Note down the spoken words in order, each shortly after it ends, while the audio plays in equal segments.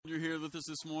here with us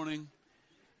this morning.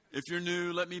 If you're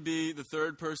new, let me be the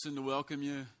third person to welcome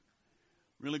you.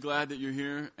 Really glad that you're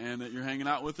here and that you're hanging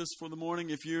out with us for the morning.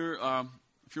 If you're one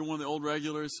of the old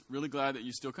regulars, really glad that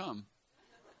you still come.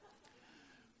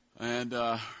 And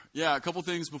a couple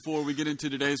things before we get into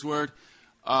today's word.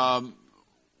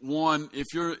 One,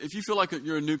 if you feel like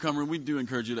you're a newcomer, we do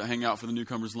encourage you to hang out for the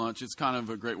newcomers lunch. It's kind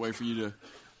of a great way for you to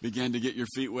begin to get your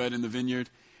feet wet in the vineyard.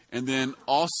 And then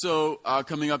also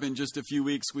coming up in just a few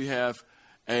weeks, we have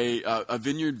a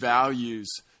Vineyard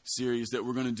Values series that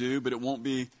we're going to do, but it'll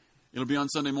be on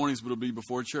Sunday mornings, but it'll be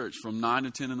before church. From 9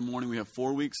 to 10 in the morning, we have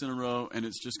 4 weeks in a row, and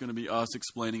it's just going to be us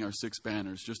explaining our 6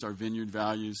 banners, just our Vineyard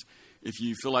Values. If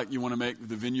you feel like you want to make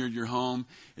the Vineyard your home,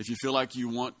 if you feel like you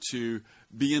want to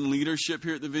be in leadership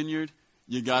here at the Vineyard,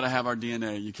 you got to have our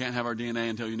DNA. You can't have our DNA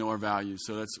until you know our values.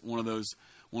 So that's one of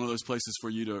those places for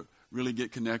you to really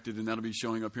get connected, and that'll be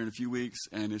showing up here in a few weeks,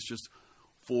 and it's just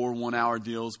 4 one-hour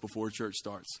deals before church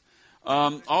starts.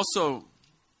 Also,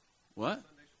 what?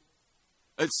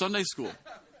 It's Sunday school.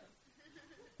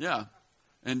 Yeah.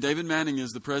 And David Manning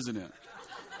is the president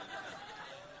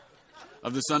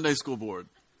of the Sunday school board.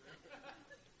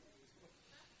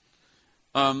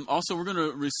 Also, we're going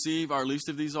to receive our least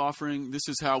of these offering. This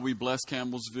is how we bless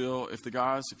Campbellsville. If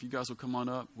you guys will come on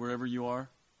up, wherever you are.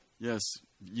 Yes,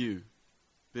 you.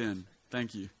 Ben,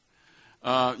 thank you.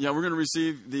 We're going to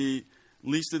receive the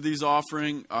least of these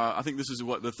offering. I think this is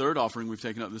the third offering we've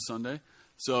taken up this Sunday.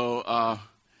 So,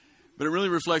 but it really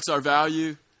reflects our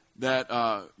value that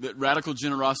radical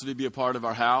generosity be a part of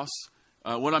our house.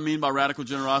 What I mean by radical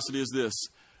generosity is this.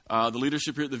 The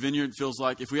leadership here at the Vineyard feels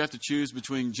like if we have to choose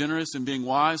between generous and being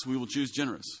wise, we will choose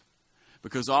generous.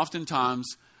 Because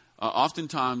oftentimes,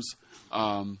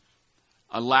 a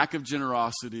lack of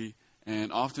generosity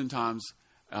and oftentimes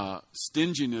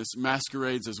stinginess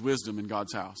masquerades as wisdom in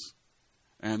God's house.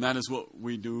 And that is what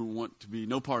we do want to be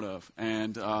no part of.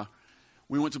 And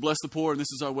we want to bless the poor, and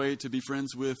this is our way to be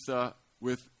friends with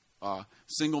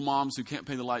single moms who can't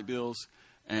pay the light bills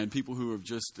and people who have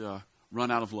just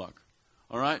run out of luck.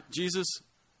 All right? Jesus,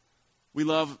 we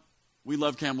love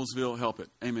Campbellsville. Help it.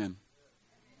 Amen.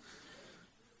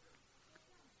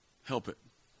 Help it.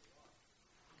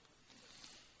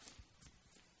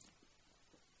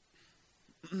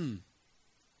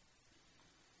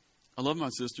 I love my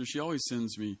sister. She always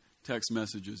sends me text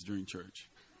messages during church.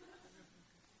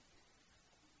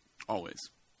 Always.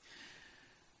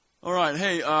 All right.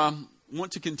 Hey,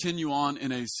 want to continue on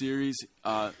in a series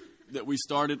that we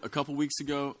started a couple weeks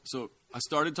ago. So I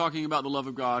started talking about the love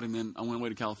of God, and then I went away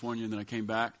to California, and then I came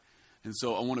back. And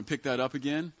so I want to pick that up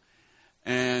again.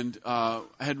 And I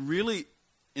had really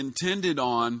intended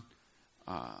on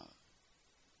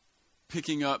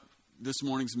picking up this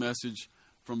morning's message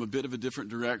from a bit of a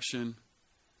different direction.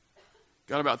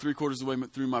 Got about 3/4 of the way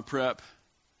through my prep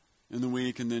in the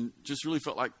week, and then just really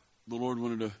felt like the Lord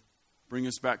wanted to bring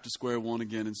us back to square one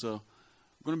again. And so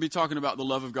I'm going to be talking about the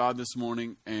love of God this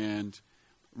morning, and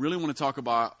really want to talk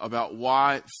about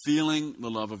why feeling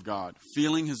the love of God,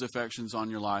 feeling His affections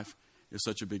on your life is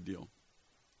such a big deal.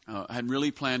 I had really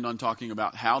planned on talking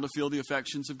about how to feel the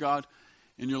affections of God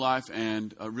in your life,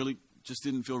 and really just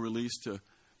didn't feel released to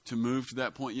move to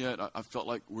that point yet. I felt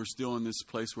like we're still in this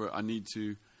place where I need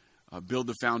to build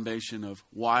the foundation of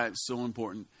why it's so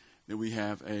important that we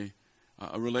have a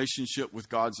relationship with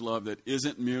God's love that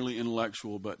isn't merely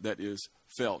intellectual, but that is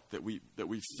felt, that we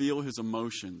feel His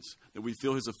emotions, that we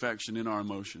feel His affection in our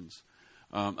emotions.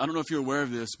 I don't know if you're aware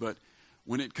of this, but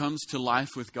when it comes to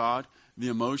life with God, the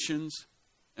emotions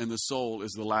and the soul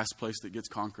is the last place that gets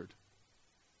conquered.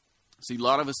 See, a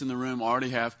lot of us in the room already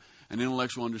have an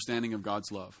intellectual understanding of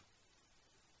God's love.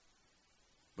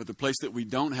 But the place that we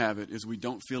don't have it is we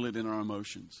don't feel it in our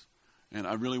emotions. And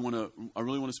I really want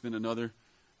to spend another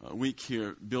week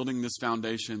here building this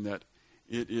foundation that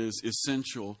it is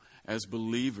essential as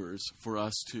believers for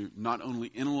us to not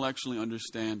only intellectually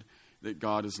understand that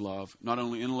God is love, not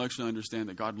only intellectually understand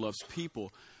that God loves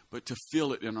people, but to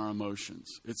feel it in our emotions.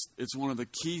 It's one of the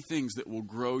key things that will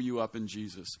grow you up in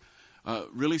Jesus.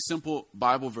 Really simple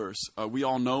Bible verse. We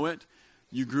all know it.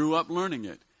 You grew up learning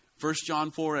it. 1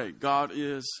 John 4:8. God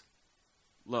is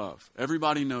love.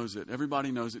 Everybody knows it.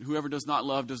 Everybody knows it. Whoever does not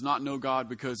love does not know God,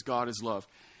 because God is love.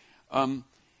 And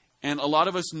a lot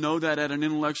of us know that at an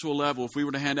intellectual level. If we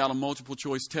were to hand out a multiple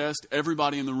choice test,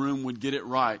 everybody in the room would get it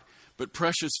right. But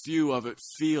precious few of it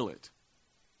feel it.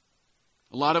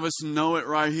 A lot of us know it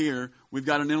right here. We've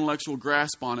got an intellectual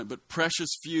grasp on it, but precious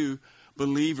few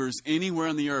believers anywhere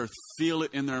on the earth feel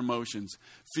it in their emotions,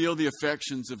 feel the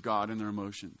affections of God in their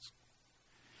emotions.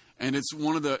 And it's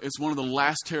one of the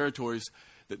last territories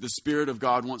that the Spirit of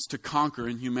God wants to conquer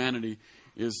in humanity,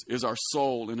 is our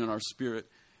soul and in our spirit,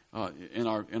 in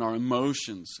our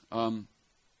emotions.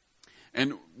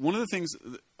 And one of the things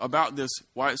about this,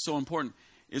 why it's so important,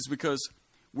 is because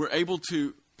we're able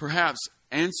to perhaps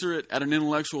answer it at an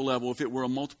intellectual level. If it were a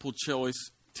multiple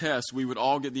choice test, we would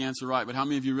all get the answer right. But how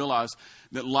many of you realize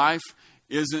that life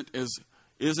isn't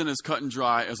as cut and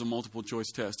dry as a multiple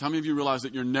choice test? How many of you realize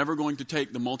that you're never going to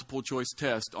take the multiple choice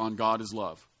test on God is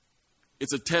love?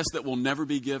 It's a test that will never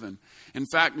be given. In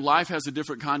fact, life has a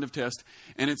different kind of test,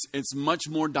 and it's much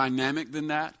more dynamic than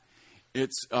that.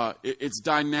 It's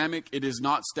dynamic. It is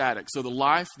not static. So the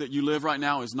life that you live right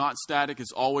now is not static.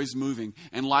 It's always moving.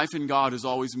 And life in God is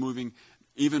always moving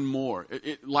even more.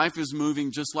 Life is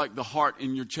moving just like the heart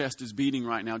in your chest is beating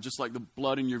right now, just like the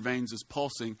blood in your veins is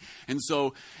pulsing. And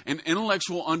so an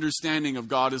intellectual understanding of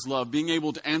God is love, being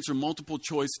able to answer multiple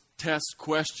choice test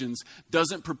questions,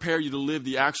 doesn't prepare you to live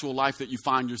the actual life that you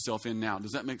find yourself in now.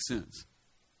 Does that make sense?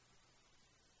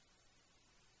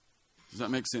 Does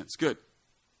that make sense? Good.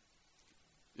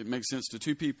 It makes sense to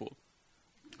two people.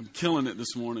 I'm killing it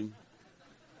this morning.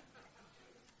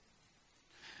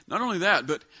 Not only that,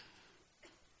 but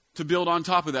to build on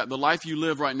top of that, the life you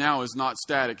live right now is not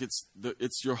static.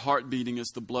 It's your heart beating.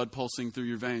 It's the blood pulsing through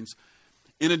your veins.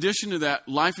 In addition to that,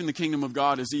 life in the kingdom of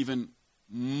God is even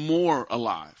more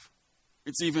alive.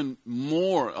 It's even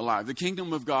more alive. The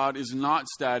kingdom of God is not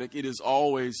static. It is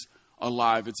always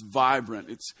alive. It's vibrant.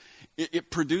 It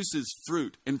produces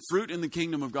fruit. And fruit in the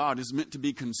kingdom of God is meant to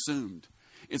be consumed.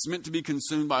 It's meant to be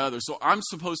consumed by others. So I'm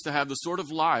supposed to have the sort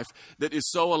of life that is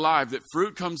so alive that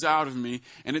fruit comes out of me,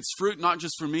 and it's fruit not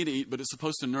just for me to eat, but it's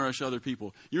supposed to nourish other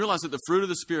people. You realize that the fruit of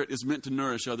the Spirit is meant to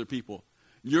nourish other people.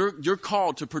 You're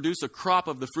called to produce a crop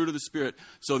of the fruit of the Spirit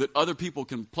so that other people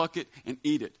can pluck it and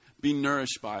eat it, be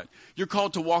nourished by it. You're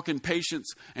called to walk in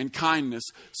patience and kindness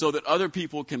so that other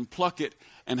people can pluck it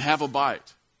and have a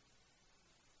bite.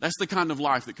 That's the kind of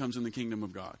life that comes in the kingdom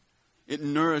of God. It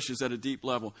nourishes at a deep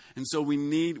level. And so we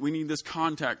need this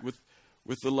contact with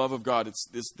the love of God.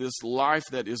 It's this life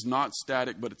that is not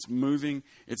static, but it's moving,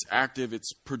 it's active,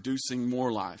 it's producing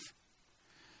more life.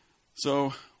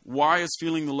 So why is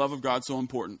feeling the love of God so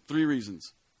important? 3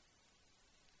 reasons.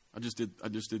 I just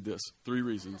did this. 3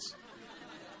 reasons.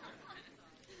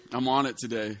 I'm on it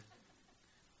today.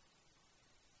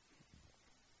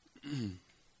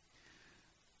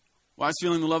 Why is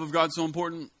feeling the love of God so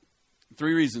important?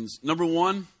 3 reasons. Number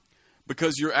 1,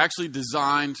 because you're actually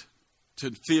designed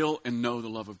to feel and know the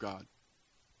love of God.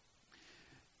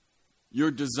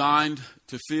 You're designed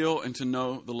to feel and to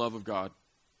know the love of God.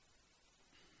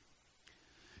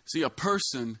 See, a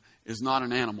person is not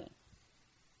an animal.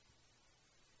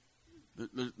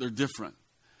 They're different.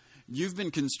 You've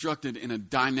been constructed in a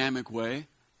dynamic way.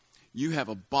 You have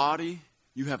a body,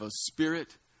 you have a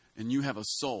spirit, and you have a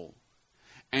soul.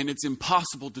 And it's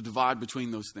impossible to divide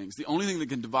between those things. The only thing that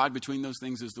can divide between those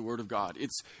things is the Word of God.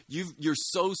 You're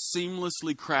so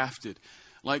seamlessly crafted.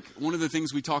 Like one of the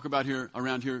things we talk about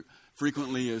around here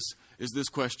frequently is this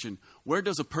question: where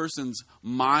does a person's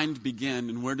mind begin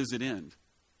and where does it end?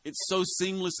 It's so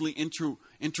seamlessly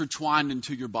intertwined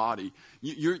into your body.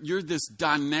 You're this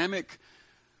dynamic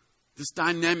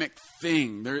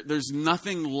thing. There's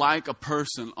nothing like a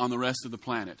person on the rest of the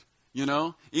planet. You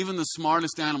know, even the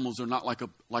smartest animals are not like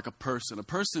a person. A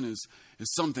person is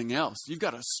something else. You've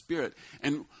got a spirit.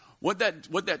 And what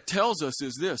that tells us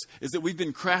is that we've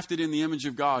been crafted in the image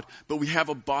of God, but we have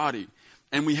a body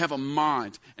and we have a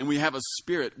mind and we have a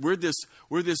spirit. We're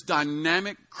this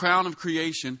dynamic crown of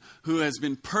creation who has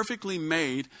been perfectly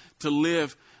made to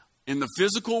live in the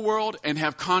physical world and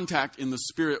have contact in the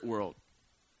spirit world.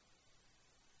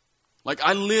 Like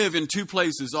I live in 2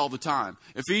 places all the time.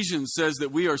 Ephesians says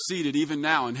that we are seated even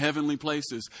now in heavenly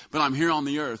places, but I'm here on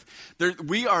the earth.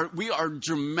 We are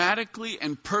dramatically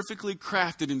and perfectly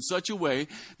crafted in such a way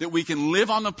that we can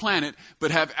live on the planet but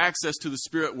have access to the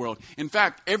spirit world. In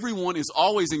fact, everyone is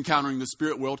always encountering the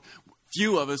spirit world.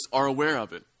 Few of us are aware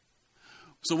of it.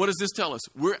 So what does this tell us?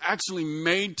 We're actually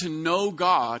made to know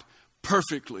God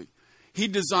perfectly. He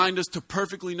designed us to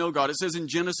perfectly know God. It says in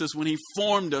Genesis, when He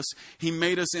formed us, He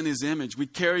made us in His image. We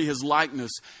carry His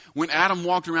likeness. When Adam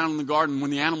walked around in the garden, when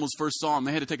the animals first saw Him,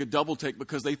 they had to take a double take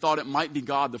because they thought it might be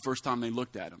God the first time they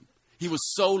looked at Him. He was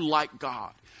so like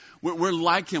God. We're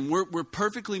like Him. We're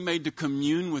perfectly made to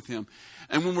commune with Him.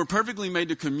 And when we're perfectly made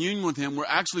to commune with Him, we're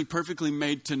actually perfectly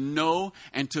made to know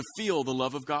and to feel the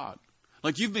love of God.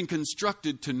 Like you've been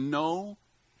constructed to know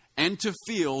and to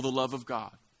feel the love of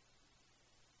God.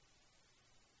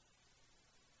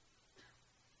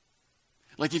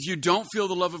 Like if you don't feel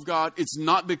the love of God, it's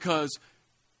not because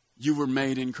you were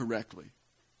made incorrectly.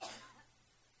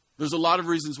 There's a lot of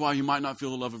reasons why you might not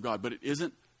feel the love of God, but it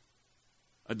isn't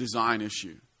a design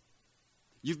issue.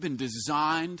 You've been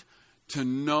designed to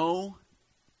know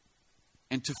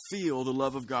and to feel the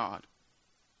love of God.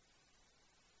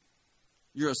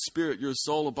 You're a spirit, you're a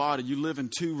soul, a body. You live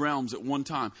in two realms at one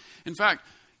time. In fact,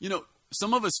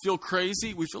 some of us feel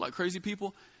crazy. We feel like crazy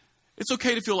people. It's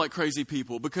okay to feel like crazy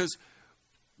people because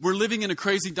we're living in a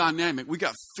crazy dynamic. We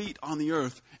got feet on the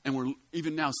earth and we're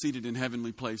even now seated in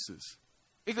heavenly places.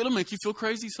 It'll make you feel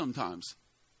crazy sometimes,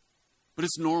 but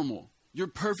it's normal. You're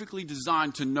perfectly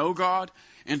designed to know God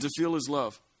and to feel His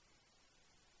love.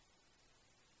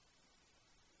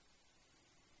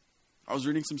 I was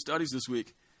reading some studies this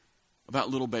week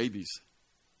about little babies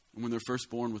and when they're first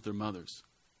born with their mothers.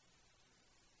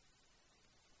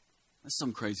 That's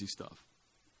some crazy stuff.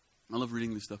 I love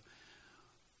reading this stuff.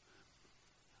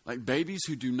 Like babies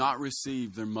who do not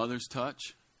receive their mother's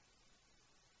touch,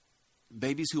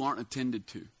 babies who aren't attended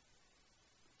to,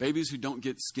 babies who don't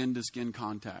get skin-to-skin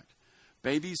contact,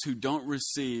 babies who don't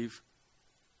receive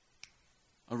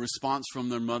a response from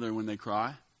their mother when they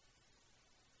cry,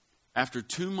 after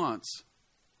 2 months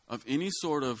of any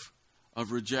sort of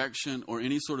rejection or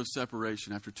any sort of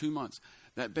separation, after 2 months,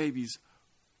 that baby's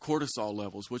cortisol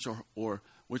levels,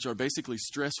 which are basically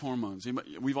stress hormones.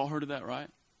 We've all heard of that, right?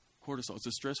 Cortisol, it's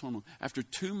a stress hormone. After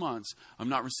 2 months of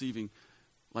not receiving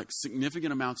like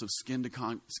significant amounts of skin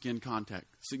contact,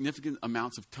 significant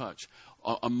amounts of touch,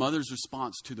 a mother's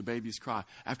response to the baby's cry.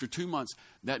 After 2 months,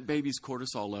 that baby's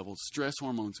cortisol levels, stress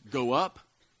hormones, go up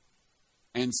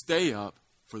and stay up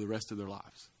for the rest of their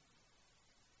lives.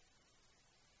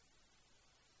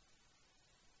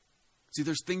 See,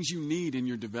 there's things you need in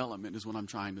your development is what I'm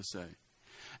trying to say.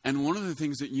 And one of the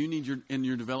things that you need in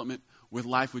your development with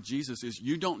life with Jesus is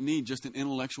you don't need just an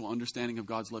intellectual understanding of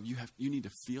God's love. You need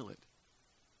to feel it.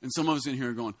 And some of us in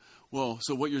here are going, well,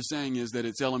 so what you're saying is that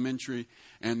it's elementary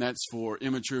and that's for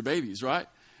immature babies, right?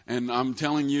 And I'm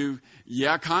telling you,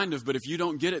 yeah, kind of, but if you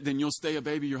don't get it, then you'll stay a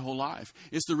baby your whole life.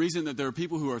 It's the reason that there are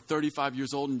people who are 35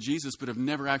 years old in Jesus but have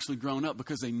never actually grown up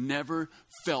because they never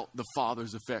felt the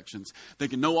Father's affections. They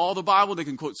can know all the Bible, they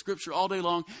can quote Scripture all day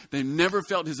long. They never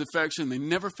felt His affection, they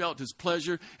never felt His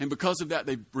pleasure, and because of that,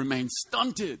 they remain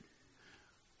stunted.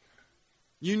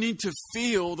 You need to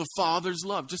feel the Father's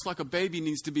love, just like a baby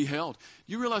needs to be held.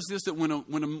 You realize this, that when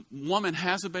a woman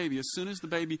has a baby, as soon as the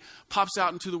baby pops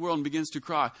out into the world and begins to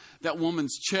cry, that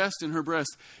woman's chest and her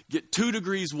breast get 2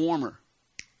 degrees warmer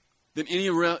than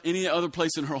any other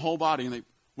place in her whole body. And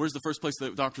where's the first place the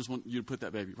doctors want you to put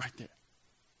that baby? Right there.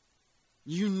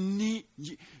 You need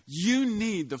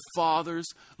the Father's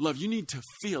love. You need to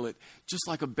feel it just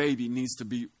like a baby needs to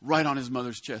be right on his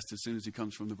mother's chest as soon as he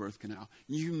comes from the birth canal.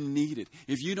 You need it.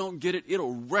 If you don't get it,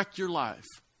 it'll wreck your life.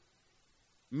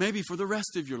 Maybe for the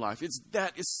rest of your life. It's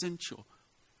that essential.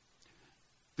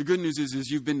 The good news is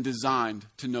you've been designed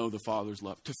to know the Father's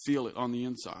love, to feel it on the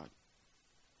inside.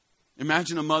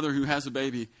 Imagine a mother who has a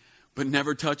baby but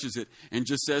never touches it and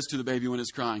just says to the baby when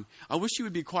it's crying, I wish you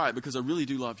would be quiet because I really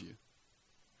do love you.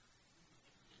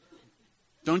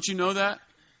 Don't you know that?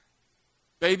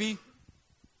 Baby,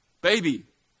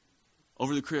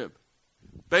 over the crib.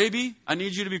 Baby, I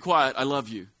need you to be quiet. I love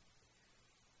you.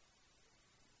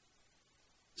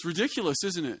 It's ridiculous,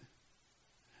 isn't it?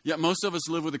 Yet most of us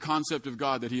live with the concept of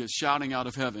God that He is shouting out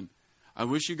of heaven, I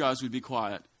wish you guys would be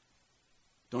quiet.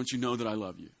 Don't you know that I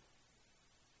love you?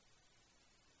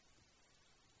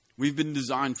 We've been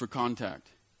designed for contact.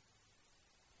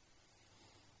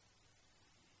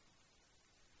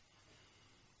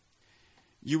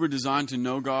 You were designed to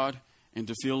know God and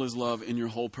to feel His love in your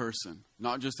whole person,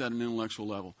 not just at an intellectual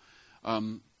level. I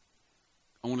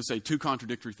want to say 2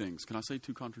 contradictory things. Can I say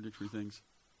 2 contradictory things?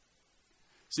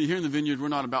 See, here in the Vineyard, we're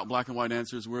not about black and white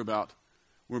answers. We're about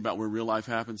where real life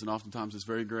happens, and oftentimes it's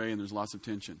very gray and there's lots of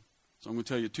tension. So I'm going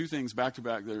to tell you 2 things back to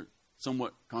back that are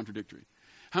somewhat contradictory.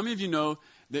 How many of you know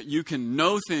that you can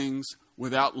know things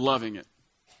without loving it?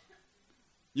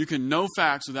 You can know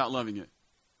facts without loving it,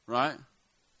 right?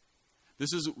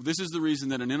 This is the reason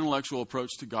that an intellectual approach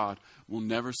to God will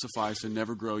never suffice and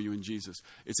never grow you in Jesus.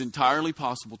 It's entirely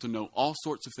possible to know all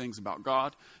sorts of things about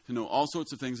God, to know all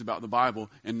sorts of things about the Bible,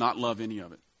 and not love any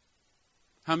of it.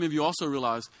 How many of you also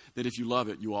realize that if you love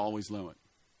it, you will always know it?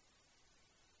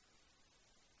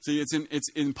 See, it's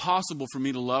impossible for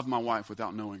me to love my wife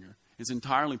without knowing her. It's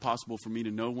entirely possible for me to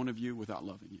know one of you without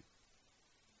loving you.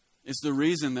 It's the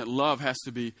reason that love has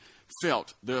to be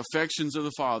felt. The affections of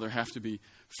the Father have to be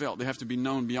felt. They have to be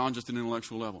known beyond just an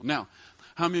intellectual level. Now,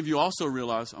 how many of you also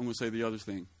realize, I'm going to say the other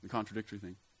thing, the contradictory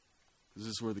thing, because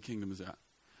this is where the kingdom is at.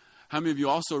 How many of you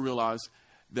also realize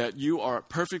that you are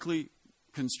perfectly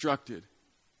constructed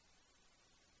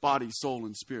body, soul,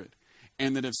 and spirit.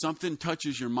 And that if something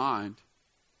touches your mind,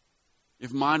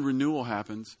 if mind renewal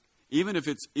happens, even if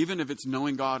it's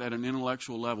knowing God at an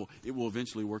intellectual level, it will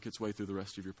eventually work its way through the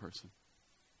rest of your person.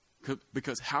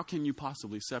 Because how can you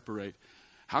possibly separate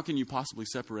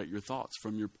your thoughts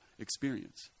from your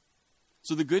experience?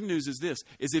 So the good news is this,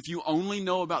 is if you only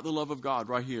know about the love of God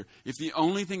right here, if the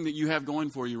only thing that you have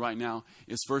going for you right now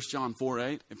is 1 John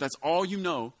 4:8, if that's all you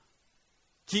know,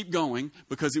 keep going,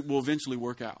 because it will eventually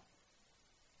work out.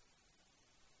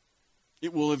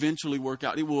 It will eventually work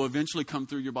out. It will eventually come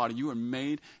through your body. You are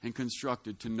made and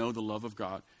constructed to know the love of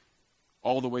God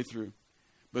all the way through.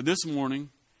 But this morning,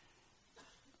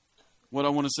 what I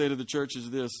want to say to the church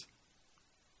is this.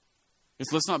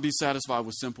 Let's not be satisfied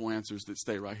with simple answers that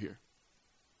stay right here.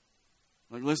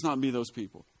 Like, let's not be those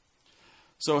people.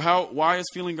 So why is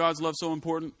feeling God's love so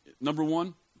important? Number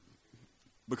one,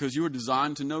 because you were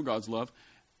designed to know God's love.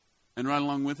 And right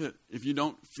along with it, if you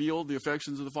don't feel the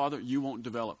affections of the Father, you won't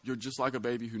develop. You're just like a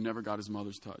baby who never got his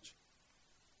mother's touch.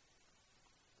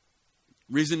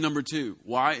 Reason number two,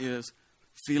 why is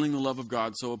feeling the love of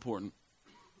God so important?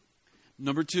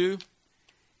 Number two,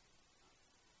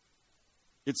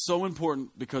 it's so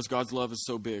important because God's love is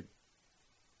so big.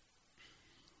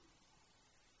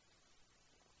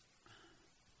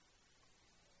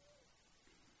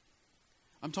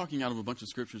 I'm talking out of a bunch of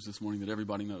scriptures this morning that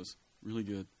everybody knows really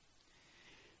good.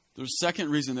 The second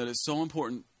reason that it's so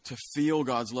important to feel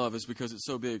God's love is because it's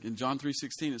so big. In John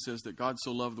 3:16, it says that God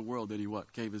so loved the world that he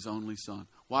what? Gave his only son.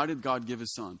 Why did God give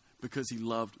his son? Because he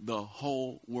loved the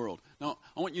whole world. Now,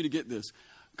 I want you to get this.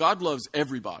 God loves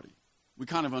everybody. We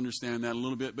kind of understand that a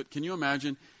little bit, but can you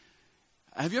imagine?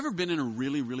 Have you ever been in a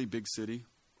really, really big city?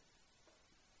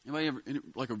 Anybody ever,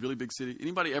 like a really big city?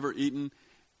 Anybody ever eaten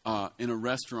in a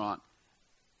restaurant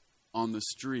on the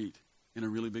street in a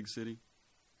really big city?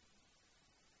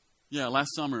 Yeah,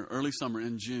 last summer, early summer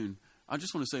in June. I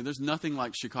just want to say there's nothing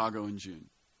like Chicago in June.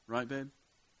 Right, babe?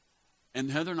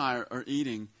 And Heather and I are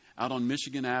eating out on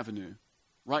Michigan Avenue,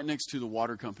 right next to the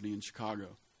water company in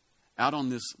Chicago, out on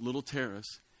this little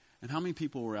terrace. And how many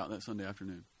people were out that Sunday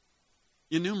afternoon?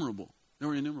 Innumerable. There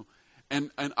were innumerable.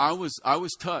 And I was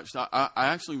touched. I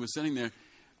actually was sitting there,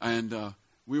 and I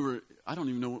don't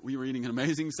even know, we were eating an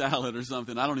amazing salad or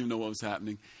something. I don't even know what was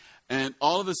happening. And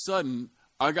all of a sudden,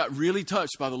 I got really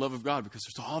touched by the love of God, because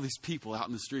there's all these people out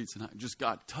in the streets, and I just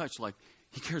got touched like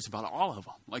he cares about all of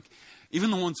them. Like, even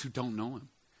the ones who don't know him.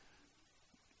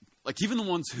 Like, even the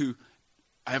ones who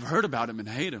have heard about him and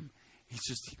hate him. He's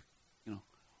just,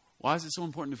 why is it so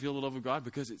important to feel the love of God?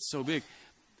 Because it's so big.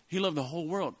 He loved the whole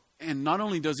world. And not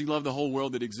only does he love the whole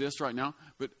world that exists right now,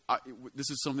 but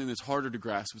this is something that's harder to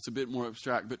grasp. It's a bit more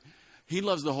abstract. But he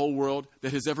loves the whole world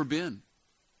that has ever been.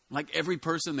 Like every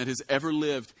person that has ever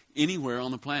lived anywhere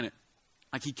on the planet.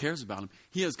 Like he cares about them.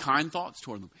 He has kind thoughts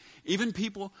toward them. Even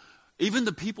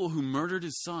the people who murdered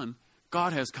his son,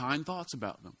 God has kind thoughts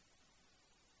about them.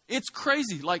 It's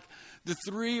crazy. Like the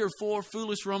 3 or 4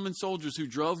 foolish Roman soldiers who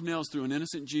drove nails through an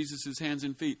innocent Jesus' hands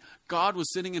and feet. God was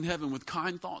sitting in heaven with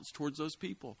kind thoughts towards those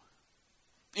people.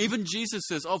 Even Jesus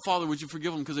says, "Oh, Father, would you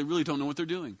forgive them because they really don't know what they're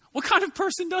doing." What kind of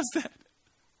person does that?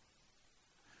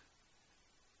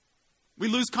 We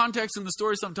lose context in the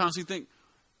story sometimes. We think,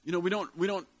 we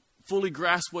don't fully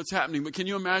grasp what's happening. But can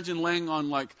you imagine laying on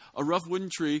like a rough wooden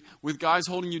tree with guys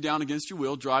holding you down against your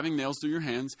will, driving nails through your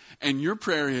hands, and your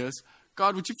prayer is,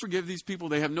 "God, would you forgive these people?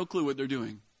 They have no clue what they're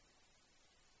doing."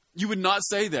 You would not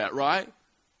say that, right?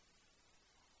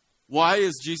 Why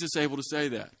is Jesus able to say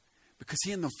that? Because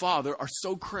he and the Father are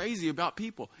so crazy about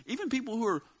people. Even people who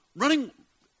are running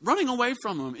away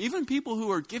from him. Even people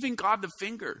who are giving God the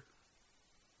finger.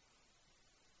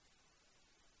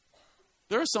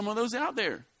 There are some of those out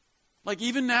there. Like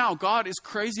even now, God is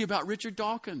crazy about Richard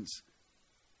Dawkins.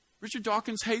 Richard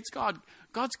Dawkins hates God.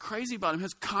 God's crazy about him.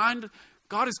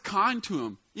 God is kind to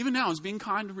him. Even now, he's being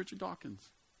kind to Richard Dawkins.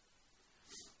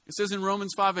 It says in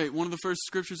Romans 5:8, one of the first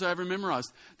scriptures I ever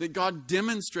memorized, that God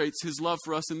demonstrates his love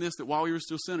for us in this, that while we were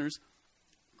still sinners,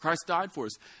 Christ died for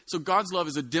us. So God's love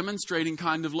is a demonstrating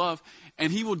kind of love,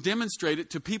 and he will demonstrate it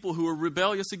to people who are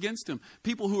rebellious against him.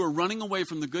 People who are running away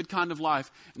from the good kind of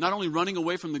life, not only running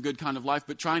away from the good kind of life,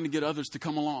 but trying to get others to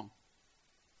come along.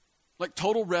 Like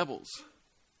total rebels.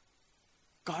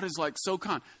 God is like so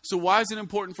kind. So why is it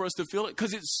important for us to feel it?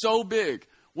 Because it's so big.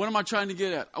 What am I trying to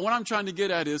get at? What I'm trying to get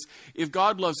at is, if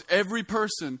God loves every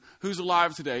person who's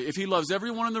alive today, if he loves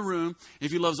everyone in the room,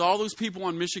 if he loves all those people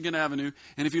on Michigan Avenue,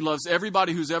 and if he loves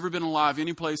everybody who's ever been alive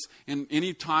any place in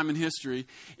any time in history,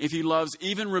 if he loves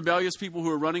even rebellious people who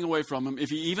are running away from him, if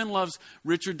he even loves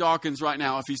Richard Dawkins right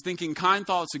now, if he's thinking kind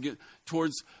thoughts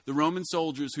towards the Roman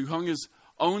soldiers who hung his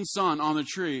own son on the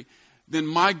tree, then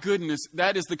my goodness,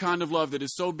 that is the kind of love that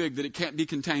is so big that it can't be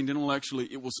contained intellectually.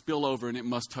 It will spill over and it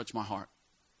must touch my heart.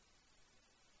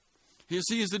 You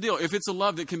see, here's the deal. If it's a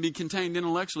love that can be contained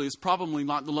intellectually, it's probably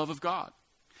not the love of God.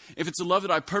 If it's a love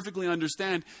that I perfectly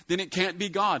understand, then it can't be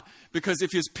God. Because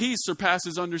if his peace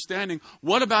surpasses understanding,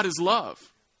 what about his love?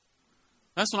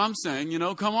 That's what I'm saying,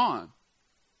 come on.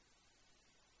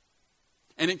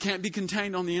 And it can't be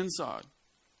contained on the inside.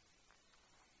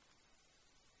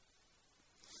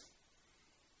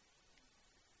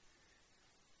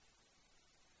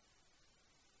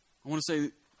 I want to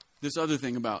say this other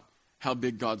thing about how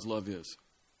big God's love is,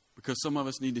 because some of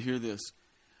us need to hear this.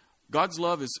 God's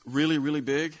love is really, really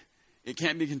big. It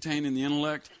can't be contained in the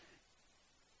intellect.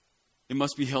 It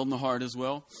must be held in the heart as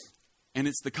well. And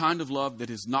it's the kind of love that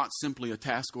is not simply a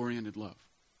task-oriented love.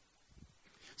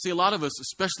 See, a lot of us,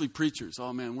 especially preachers,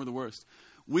 oh man, we're the worst.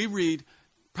 We read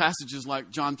passages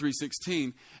like John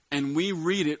 3:16, and we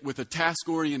read it with a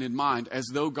task-oriented mind as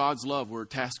though God's love were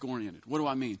task-oriented. What do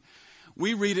I mean?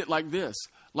 We read it like this.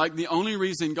 Like the only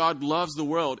reason God loves the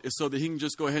world is so that he can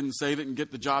just go ahead and save it and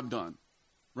get the job done.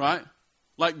 Right?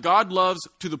 Like God loves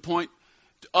to the point,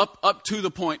 up to the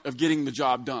point of getting the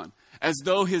job done. As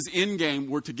though his end game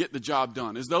were to get the job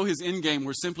done. As though his end game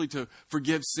were simply to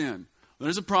forgive sin.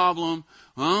 There's a problem.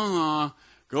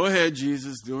 Go ahead,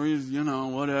 Jesus. Do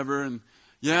whatever. And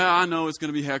yeah, I know it's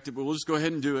going to be hectic, but we'll just go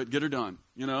ahead and do it. Get her done.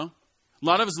 A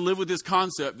lot of us live with this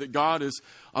concept that God is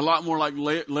a lot more like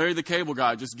Larry the Cable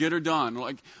Guy. Just get her done.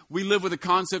 Like we live with a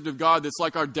concept of God that's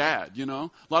like our dad, A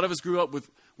lot of us grew up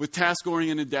with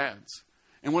task-oriented dads.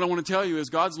 And what I want to tell you is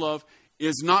God's love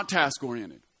is not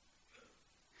task-oriented.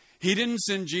 He didn't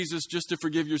send Jesus just to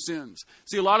forgive your sins.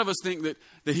 See, a lot of us think that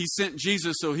he sent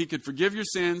Jesus so he could forgive your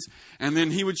sins, and then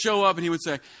he would show up and he would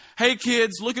say, hey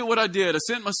kids, look at what I did. I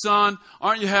sent my son.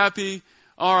 Aren't you happy?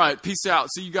 All right, peace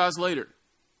out. See you guys later.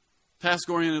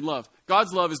 Task-oriented love.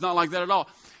 God's love is not like that at all.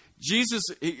 Jesus,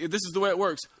 this is the way it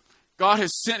works. God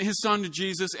has sent his son to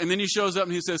Jesus, and then he shows up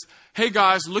and he says, hey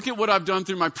guys, look at what I've done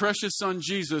through my precious son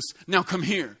Jesus. Now come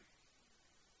here.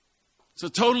 It's a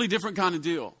totally different kind of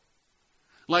deal.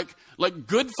 Like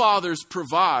good fathers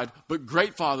provide, but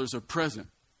great fathers are present.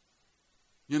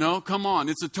 Come on.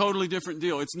 It's a totally different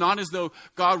deal. It's not as though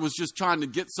God was just trying to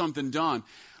get something done.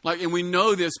 And we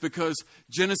know this because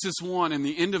Genesis 1 and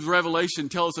the end of Revelation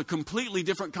tell us a completely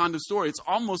different kind of story. It's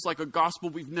almost like a gospel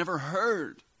we've never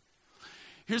heard.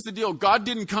 Here's the deal. God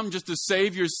didn't come just to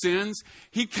save your sins.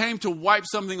 He came to wipe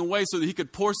something away so that he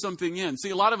could pour something in. See,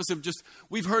 a lot of us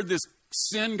we've heard this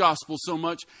sin gospel so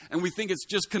much, and we think it's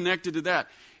just connected to that.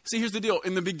 See, here's the deal.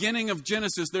 In the beginning of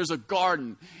Genesis, there's a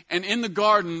garden. And in the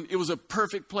garden, it was a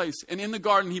perfect place. And in the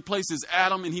garden, he places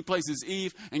Adam and he places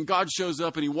Eve. And God shows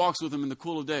up and he walks with them in the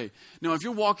cool of day. Now, if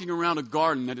you're walking around a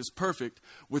garden that is perfect,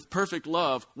 with perfect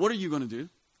love, what are you going to do?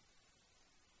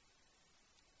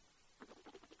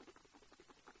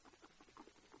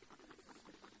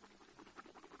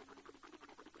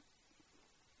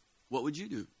 What would you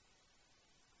do?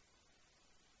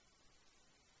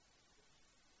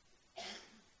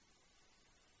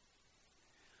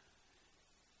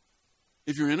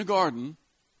 If you're in a garden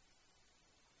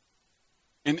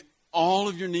and all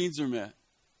of your needs are met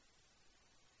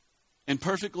and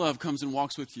perfect love comes and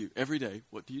walks with you every day,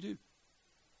 what do?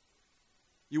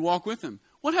 You walk with them.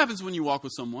 What happens when you walk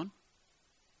with someone?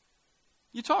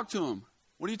 You talk to them.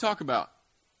 What do you talk about?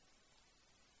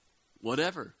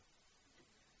 Whatever.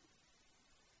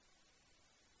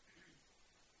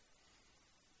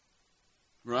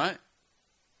 Right?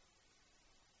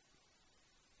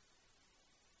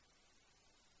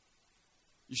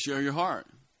 You share your heart.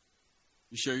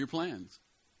 You share your plans.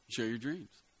 You share your dreams.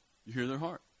 You hear their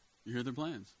heart. You hear their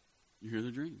plans. You hear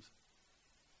their dreams.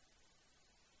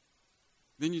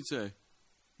 Then you'd say,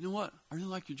 you know what? I really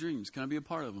like your dreams. Can I be a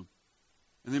part of them?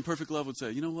 And then perfect love would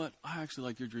say, you know what? I actually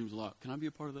like your dreams a lot. Can I be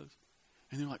a part of those?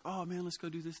 And they're like, oh man, let's go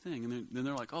do this thing. And then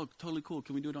they're like, oh, totally cool.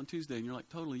 Can we do it on Tuesday? And you're like,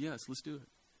 totally, yes, let's do it.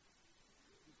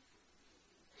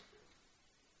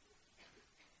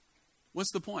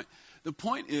 What's the point? The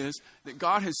point is that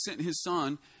God has sent his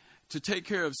son to take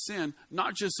care of sin,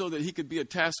 not just so that he could be a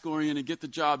task-oriented, get the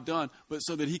job done, but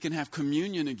so that he can have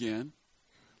communion again.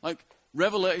 Like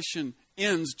Revelation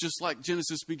ends just like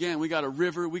Genesis began. We got a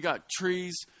river, we got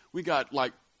trees, we got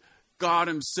like God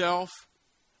himself.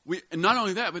 And not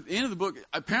only that, but at the end of the book,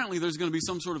 apparently there's going to be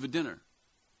some sort of a dinner.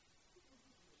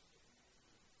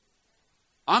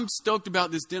 I'm stoked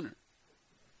about this dinner.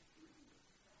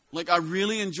 Like, I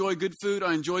really enjoy good food.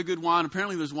 I enjoy good wine.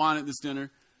 Apparently, there's wine at this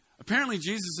dinner. Apparently,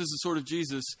 Jesus is the sort of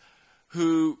Jesus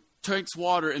who takes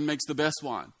water and makes the best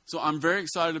wine. So I'm very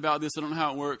excited about this. I don't know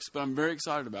how it works, but I'm very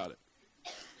excited about it.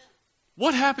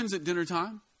 What happens at dinner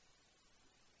time?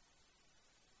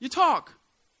 You talk.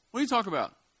 What do you talk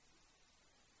about?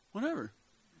 Whatever.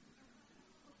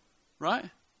 Right?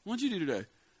 What'd you do today?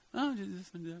 Oh, I did this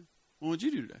and that. Well, what'd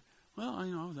you do today? Well, I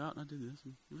was out and I did this.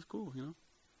 And it was cool,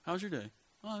 How was your day?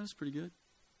 Oh, it was pretty good.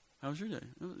 How was your day?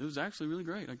 It was actually really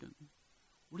great.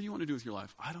 What do you want to do with your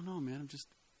life? I don't know, man.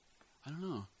 I don't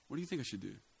know. What do you think I should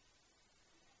do?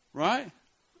 Right?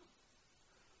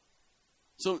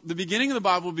 So the beginning of the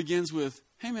Bible begins with,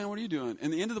 hey, man, what are you doing?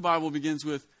 And the end of the Bible begins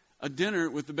with a dinner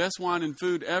with the best wine and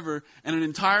food ever and an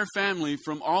entire family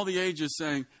from all the ages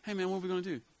saying, hey, man, what are we going to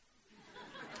do?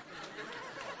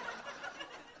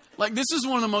 Like, this is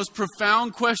one of the most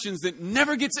profound questions that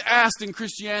never gets asked in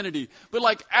Christianity. But,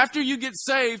 like, after you get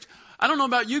saved, I don't know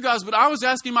about you guys, but I was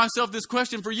asking myself this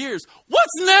question for years.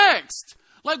 What's next?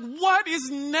 Like, what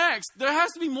is next? There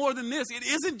has to be more than this. It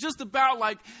isn't just about,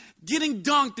 like, getting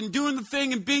dunked and doing the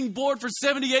thing and being bored for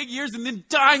 78 years and then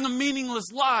dying a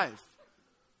meaningless life.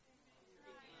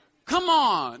 Come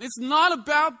on. It's not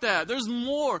about that. There's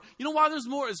more. You know why there's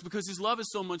more? It's because His love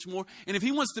is so much more. And if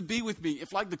He wants to be with me,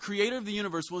 if like the creator of the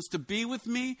universe wants to be with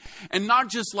me and not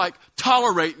just like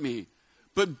tolerate me,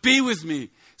 but be with me.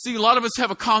 See, a lot of us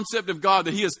have a concept of God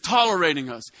that He is tolerating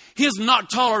us. He is not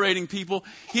tolerating people.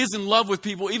 He is in love with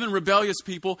people, even rebellious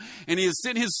people. And He has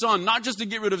sent His Son, not just to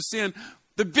get rid of sin.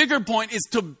 The bigger point is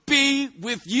to be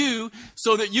with you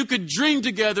so that you could dream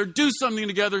together, do something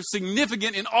together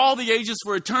significant in all the ages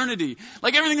for eternity.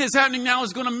 Like everything that's happening now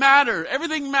is going to matter.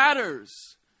 Everything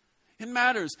matters. It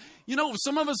matters.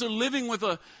 Some of us are living with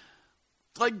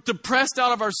depressed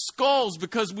out of our skulls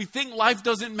because we think life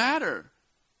doesn't matter.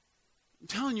 I'm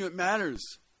telling you, it matters.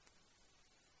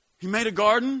 He made a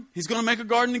garden. He's going to make a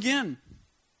garden again.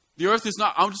 The earth is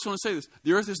not, I just want to say this,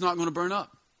 the earth is not going to burn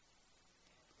up.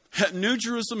 New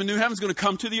Jerusalem and New Heaven is going to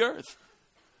come to the earth.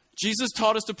 Jesus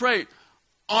taught us to pray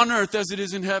on earth as it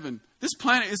is in heaven. This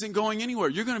planet isn't going anywhere.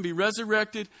 You're going to be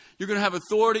resurrected. You're going to have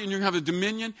authority and you're going to have a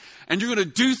dominion. And you're going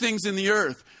to do things in the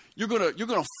earth. You're going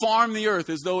to farm the earth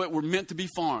as though it were meant to be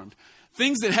farmed.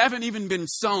 Things that haven't even been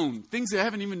sown. Things that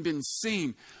haven't even been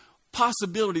seen.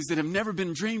 Possibilities that have never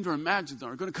been dreamed or imagined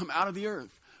are going to come out of the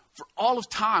earth. For all of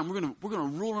time, we're going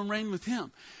to rule and reign with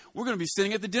Him. We're going to be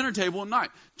sitting at the dinner table at night,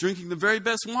 drinking the very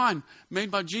best wine made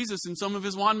by Jesus and some of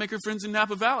His winemaker friends in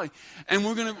Napa Valley. And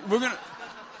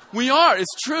we are.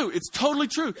 It's true. It's totally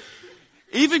true.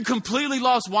 Even completely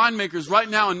lost winemakers right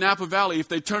now in Napa Valley, if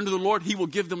they turn to the Lord, He will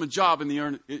give them a job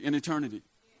in eternity.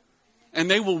 And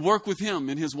they will work with Him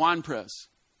in His wine press.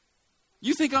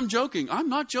 You think I'm joking? I'm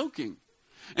not joking.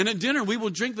 And at dinner, we will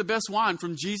drink the best wine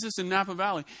from Jesus in Napa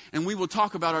Valley, and we will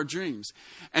talk about our dreams.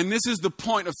 And this is the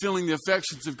point of feeling the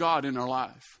affections of God in our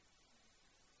life.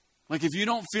 Like if you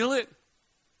don't feel it,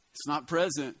 it's not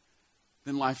present,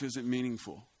 then life isn't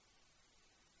meaningful.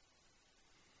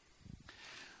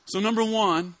 So number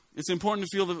one, it's important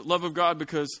to feel the love of God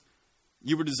because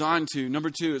you were designed to.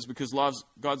 Number two is because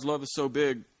God's love is so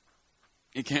big,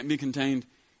 it can't be contained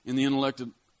in the intellect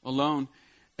alone.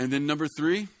 And then number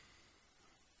three,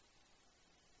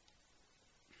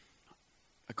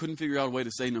 I couldn't figure out a way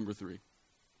to say number three.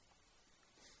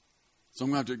 So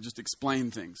I'm going to have to just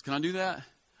explain things. Can I do that?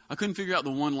 I couldn't figure out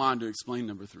the one line to explain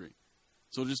number three.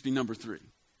 So it'll just be number three.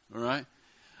 All right?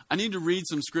 I need to read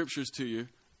some scriptures to you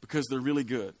because they're really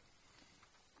good.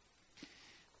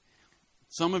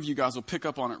 Some of you guys will pick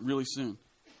up on it really soon.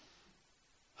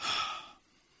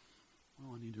 What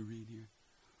do I need to read here?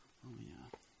 Oh,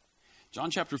 yeah.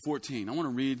 John chapter 14. I want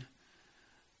to read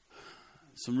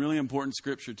some really important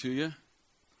scripture to you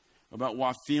about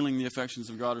why feeling the affections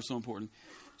of God are so important.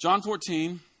 John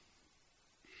 14,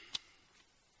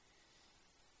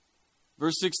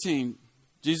 verse 16.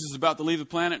 Jesus is about to leave the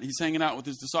planet. He's hanging out with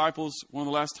His disciples one of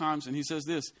the last times, and He says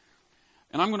this,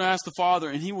 "And I'm going to ask the Father,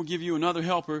 and He will give you another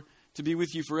helper to be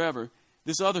with you forever.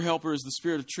 This other helper is the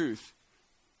Spirit of truth.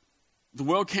 The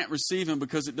world can't receive Him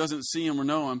because it doesn't see Him or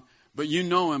know Him, but you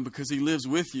know Him because He lives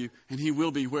with you, and He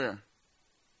will be where?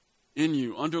 In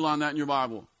you." Underline that in your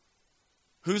Bible.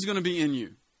 Who's going to be in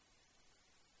you?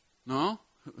 No?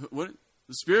 What?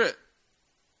 The Spirit.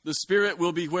 The Spirit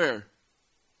will be where?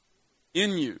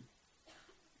 In you.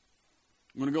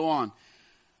 I'm going to go on.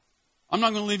 "I'm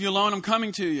not going to leave you alone. I'm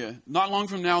coming to you. Not long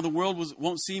from now, the world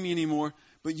won't see me anymore,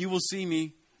 but you will see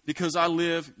me. Because I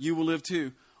live, you will live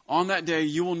too. On that day,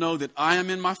 you will know that I am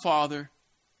in my Father,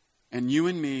 and you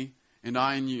in me, and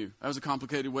I in you." That was a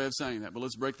complicated way of saying that, but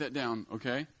let's break that down,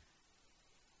 okay?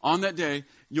 On that day,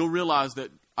 you'll realize that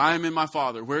I am in my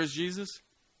Father. Where is Jesus?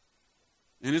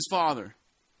 In His Father.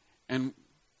 And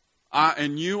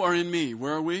And you are in me.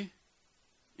 Where are we?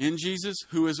 In Jesus,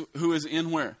 who is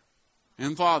in where?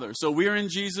 In Father. So we are in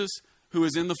Jesus, who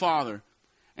is in the Father.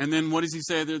 And then what does he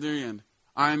say at the end?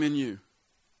 I am in you.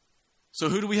 So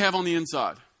who do we have on the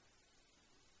inside?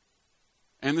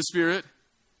 And the Spirit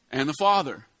and the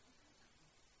Father.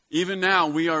 Even now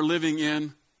we are living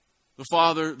in the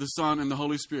Father, the Son, and the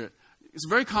Holy Spirit. It's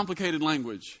very complicated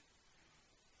language.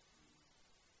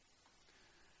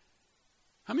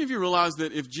 How many of you realize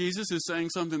that if Jesus is saying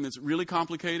something that's really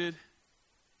complicated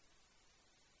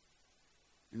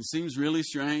and seems really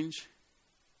strange,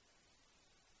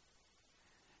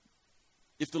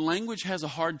 if the language has a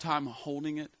hard time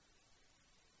holding it,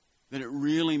 then it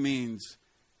really means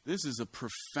this is a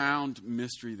profound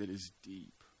mystery that is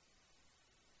deep.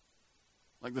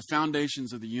 Like the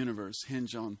foundations of the universe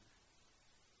hinge on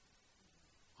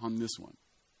this one.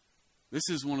 This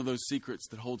is one of those secrets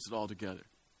that holds it all together.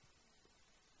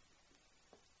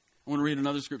 I want to read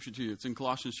another scripture to you. It's in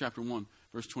Colossians chapter 1,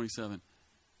 verse 27.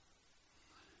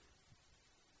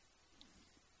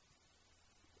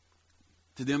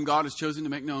 To them God has chosen to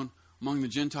make known among the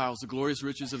Gentiles the glorious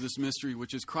riches of this mystery,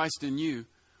 which is Christ in you,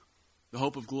 the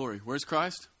hope of glory. Where's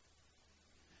Christ?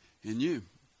 In you.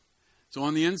 So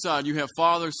on the inside you have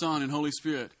Father, Son, and Holy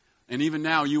Spirit. And even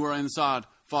now you are inside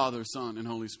Father, Son, and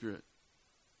Holy Spirit.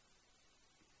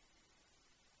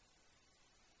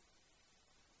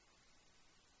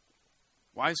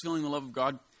 Why is feeling the love of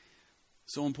God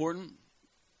so important?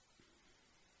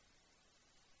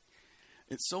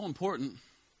 It's so important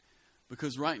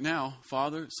because right now,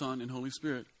 Father, Son, and Holy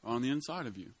Spirit are on the inside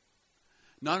of you.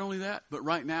 Not only that, but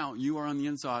right now, you are on the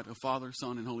inside of Father,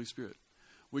 Son, and Holy Spirit.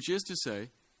 Which is to say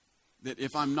that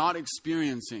if I'm not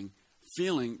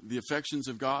feeling the affections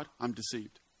of God, I'm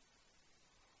deceived.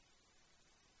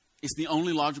 It's the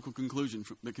only logical conclusion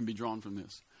that can be drawn from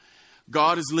this.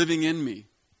 God is living in me.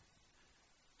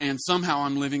 And somehow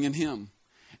I'm living in Him.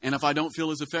 And if I don't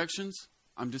feel His affections,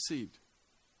 I'm deceived.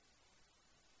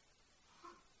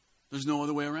 There's no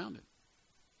other way around it.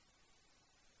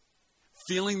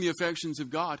 Feeling the affections of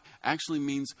God actually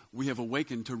means we have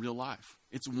awakened to real life.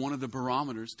 It's one of the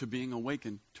barometers to being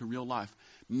awakened to real life.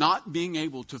 Not being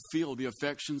able to feel the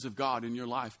affections of God in your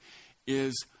life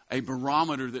is a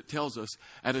barometer that tells us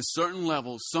at a certain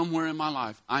level, somewhere in my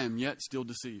life, I am yet still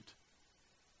deceived.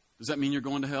 Does that mean you're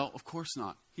going to hell? Of course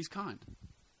not. He's kind.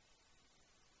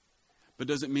 But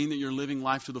does it mean that you're living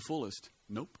life to the fullest?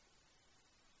 Nope.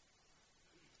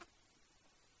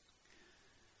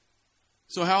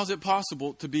 So how is it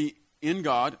possible to be in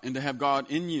God and to have God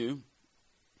in you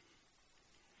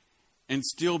and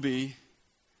still be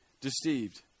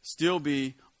deceived, still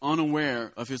be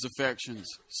unaware of His affections,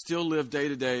 still live day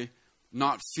to day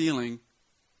not feeling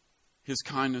His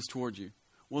kindness toward you?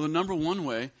 Well, the number one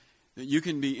way that you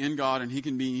can be in God and He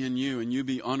can be in you and you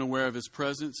be unaware of His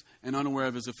presence and unaware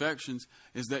of His affections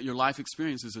is that your life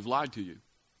experiences have lied to you.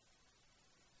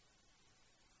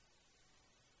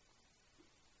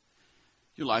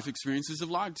 Your life experiences have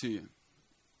lied to you.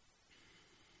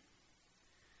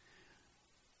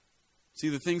 See,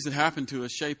 the things that happen to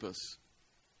us shape us.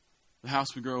 The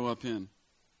house we grow up in,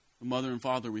 the mother and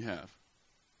father we have.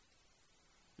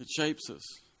 It shapes us.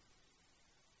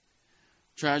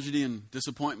 Tragedy and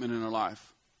disappointment in our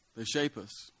life, they shape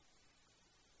us.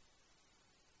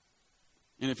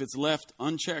 And if it's left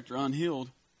unchecked or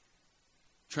unhealed,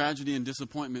 tragedy and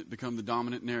disappointment become the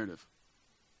dominant narrative.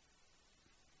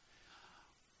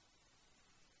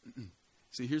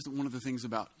 See, here's one of the things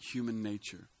about human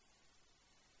nature.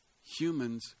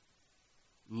 Humans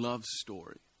love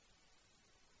story.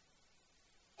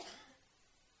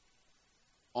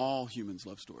 All humans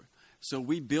love story. So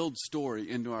we build story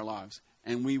into our lives.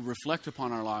 And we reflect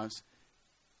upon our lives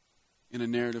in a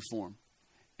narrative form.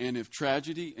 And if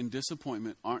tragedy and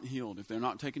disappointment aren't healed, if they're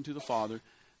not taken to the Father,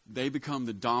 they become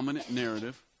the dominant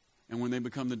narrative. And when they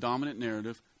become the dominant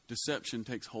narrative, deception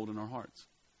takes hold in our hearts.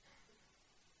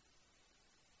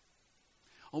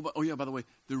 Oh yeah, by the way,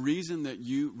 the reason that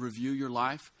you review your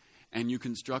life and you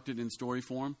construct it in story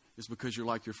form is because you're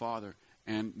like your Father.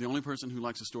 And the only person who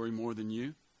likes a story more than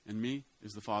you and me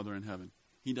is the Father in heaven.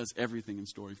 He does everything in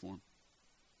story form.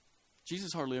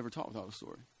 Jesus hardly ever taught without a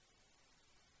story.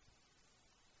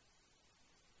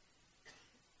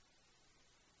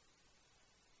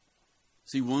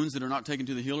 See, wounds that are not taken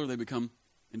to the healer, they become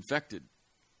infected.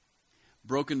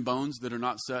 Broken bones that are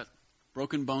not set,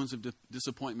 broken bones of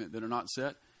disappointment that are not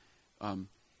set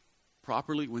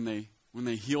properly, when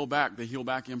they heal back, they heal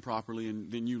back improperly,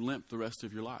 and then you limp the rest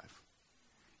of your life.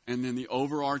 And then the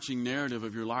overarching narrative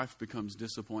of your life becomes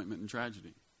disappointment and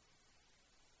tragedy.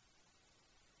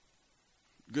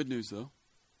 Good news, though.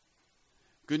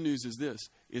 Good news is this,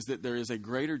 is that there is a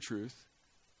greater truth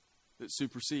that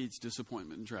supersedes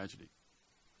disappointment and tragedy.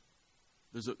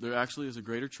 There actually is a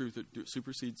greater truth that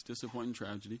supersedes disappointment and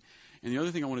tragedy. And the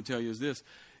other thing I want to tell you is this,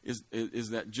 is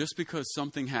that just because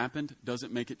something happened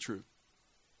doesn't make it true.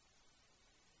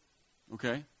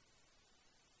 Okay?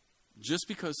 Just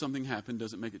because something happened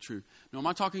doesn't make it true. Now, am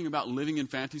I talking about living in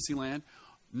fantasy land?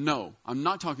 No, I'm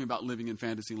not talking about living in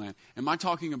fantasy land. Am I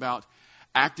talking about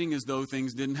acting as though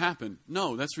things didn't happen?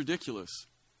 No, that's ridiculous.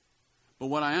 But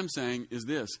what I am saying is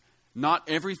this, not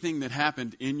everything that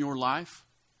happened in your life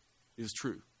is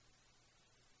true.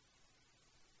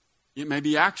 It may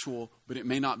be actual, but it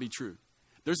may not be true.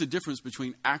 There's a difference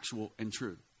between actual and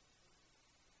true.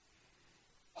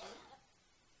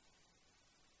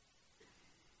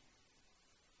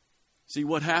 See,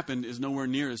 what happened is nowhere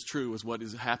near as true as what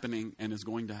is happening and is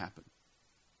going to happen.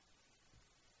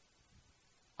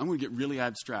 I'm going to get really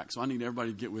abstract, so I need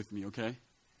everybody to get with me, okay?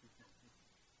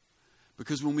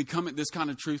 Because when we come at this kind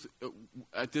of truth,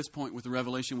 at this point with the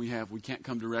revelation we have, we can't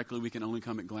come directly. We can only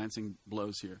come at glancing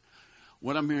blows here.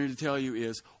 What I'm here to tell you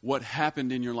is what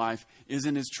happened in your life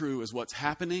isn't as true as what's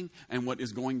happening and what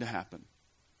is going to happen.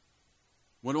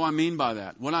 What do I mean by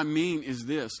that? What I mean is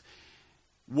this.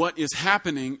 What is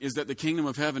happening is that the kingdom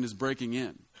of heaven is breaking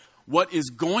in. What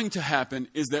is going to happen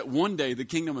is that one day the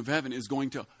kingdom of heaven is going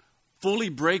to fully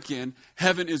break in.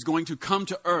 Heaven is going to come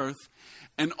to earth,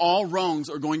 and all wrongs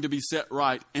are going to be set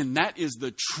right. And that is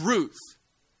the truth.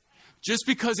 Just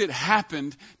because it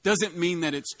happened doesn't mean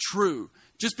that it's true.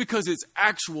 Just because it's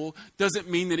actual doesn't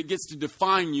mean that it gets to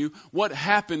define you. What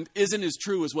happened isn't as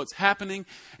true as what's happening,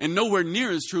 and nowhere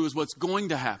near as true as what's going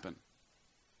to happen.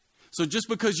 So just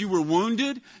because you were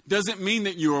wounded doesn't mean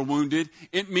that you are wounded.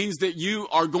 It means that you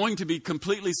are going to be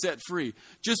completely set free.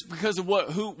 Just because of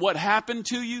what happened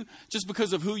to you, just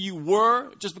because of who you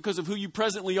were, just because of who you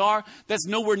presently are, that's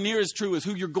nowhere near as true as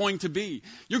who you're going to be.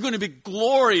 You're going to be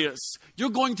glorious. You're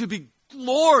going to be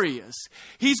glorious.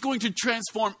 He's going to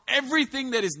transform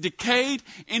everything that is decayed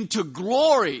into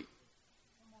glory.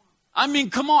 I mean,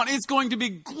 come on, it's going to be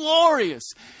glorious.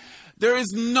 There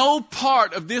is no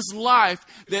part of this life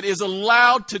that is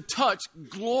allowed to touch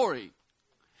glory.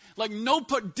 Like no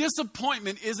part,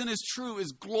 disappointment isn't as true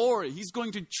as glory. He's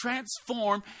going to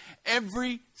transform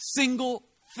every single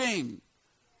thing.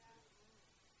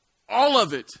 All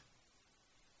of it.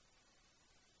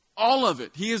 All of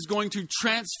it. He is going to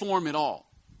transform it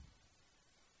all.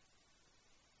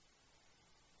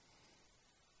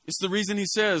 It's the reason he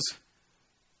says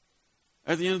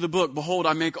at the end of the book, "Behold,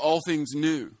 I make all things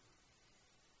new."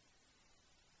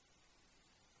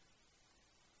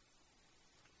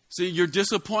 See, your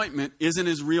disappointment isn't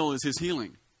as real as his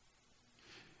healing.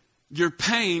 Your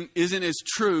pain isn't as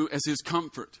true as his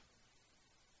comfort.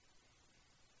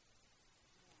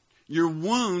 Your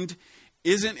wound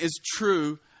isn't as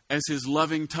true as his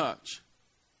loving touch.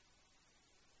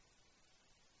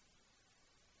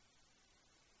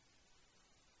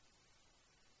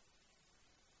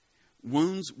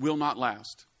 Wounds will not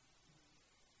last.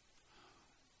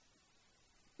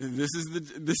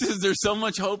 There's so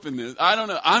much hope in this. I don't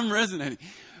know. I'm resonating.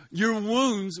 Your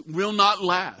wounds will not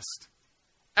last.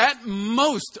 At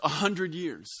most 100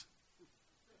 years.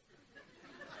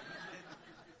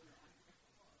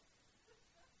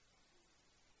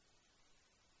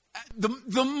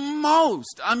 The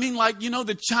most. I mean, like,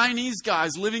 the Chinese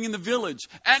guys living in the village.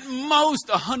 At most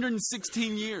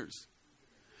 116 years.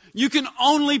 You can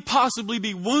only possibly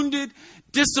be wounded,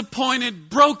 disappointed,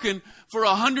 broken for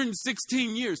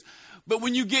 116 years. But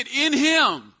when you get in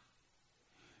him,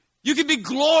 you can be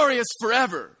glorious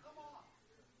forever.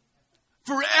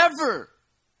 Forever.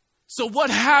 So what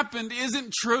happened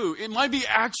isn't true. It might be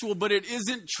actual, but it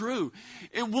isn't true.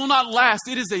 It will not last.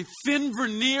 It is a thin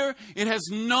veneer. It has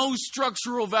no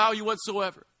structural value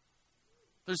whatsoever.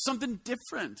 There's something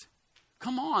different.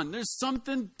 Come on, there's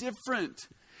something different.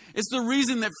 It's the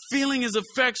reason that feeling his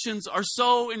affections are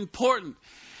so important.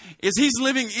 Is he's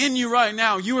living in you right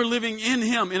now. You are living in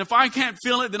him. And if I can't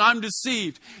feel it, then I'm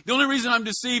deceived. The only reason I'm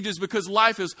deceived is because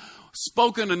life has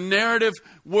spoken a narrative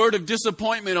word of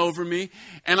disappointment over me.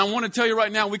 And I want to tell you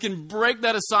right now, we can break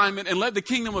that assignment and let the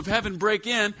kingdom of heaven break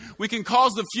in. We can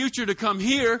cause the future to come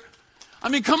here. I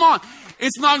mean, come on.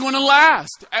 It's not going to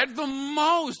last. At the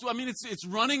most, it's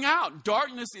running out.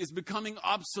 Darkness is becoming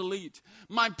obsolete.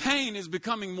 My pain is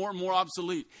becoming more and more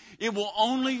obsolete. It will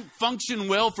only function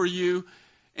well for you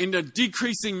in a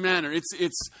decreasing manner.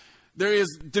 There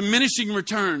is diminishing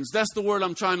returns. That's the word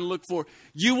I'm trying to look for.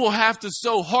 You will have to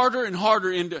sow harder and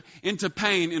harder into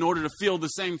pain in order to feel the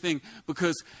same thing,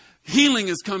 because healing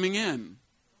is coming in.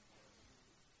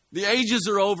 The ages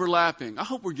are overlapping. I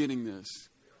hope we're getting this.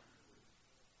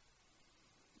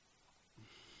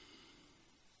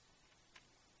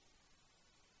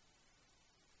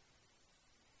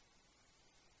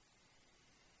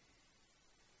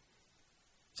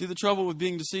 See, the trouble with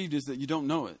being deceived is that you don't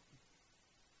know it.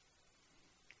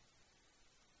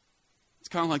 It's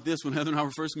kind of like this. When Heather and I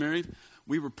were first married,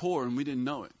 we were poor and we didn't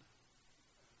know it.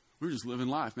 We were just living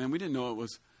life, man. We didn't know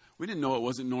it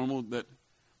wasn't normal.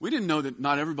 We didn't know that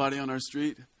not everybody on our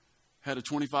street had a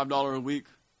 $25 a week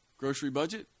grocery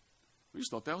budget. We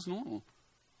just thought that was normal.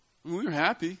 I mean, we were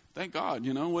happy, thank God,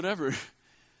 whatever. It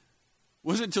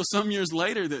wasn't until some years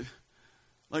later that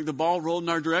the ball rolled in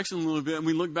our direction a little bit, and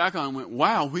we looked back on it and went,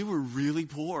 wow, we were really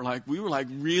poor. We were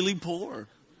really poor.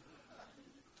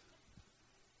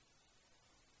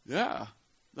 Yeah,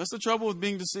 that's the trouble with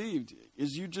being deceived,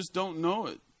 is you just don't know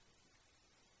it.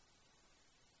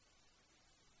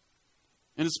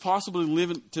 And it's possible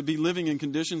to be living in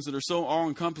conditions that are so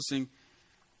all-encompassing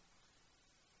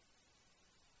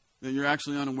that you're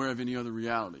actually unaware of any other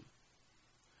reality.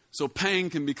 So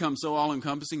pain can become so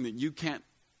all-encompassing that you can't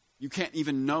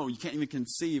even know, you can't even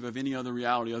conceive of any other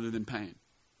reality other than pain.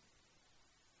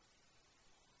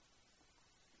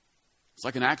 It's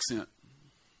like an accent.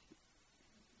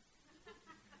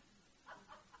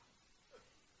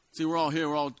 See, we're all here,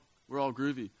 we're all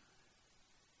groovy.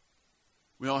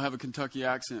 We all have a Kentucky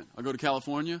accent. I go to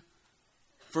California,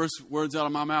 first words out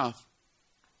of my mouth,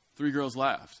 3 girls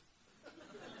laughed.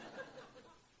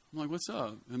 I'm like, what's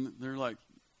up? And they're like,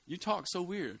 you talk so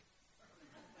weird.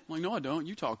 I'm like, no, I don't.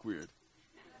 You talk weird.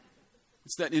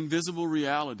 It's that invisible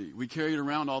reality. We carry it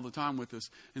around all the time with us.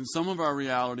 And some of our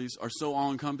realities are so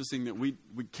all-encompassing that we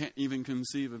can't even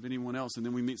conceive of anyone else. And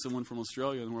then we meet someone from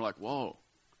Australia and we're like, whoa.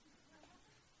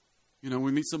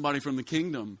 We meet somebody from the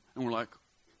kingdom and we're like,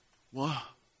 whoa.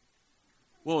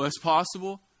 Whoa, that's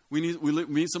possible? We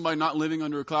meet somebody not living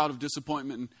under a cloud of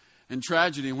disappointment and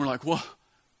tragedy, and we're like, whoa,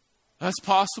 that's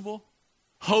possible?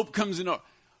 Hope comes into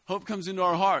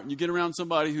our heart. And you get around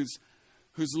somebody who's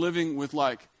living with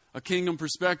a kingdom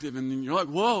perspective, and then you're like,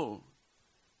 whoa,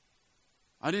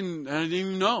 I didn't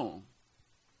even know.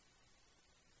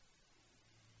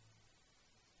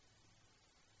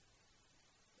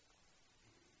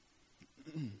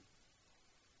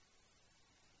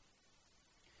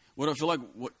 What I feel like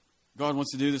what God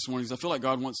wants to do this morning is I feel like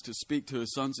God wants to speak to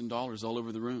His sons and daughters all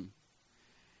over the room.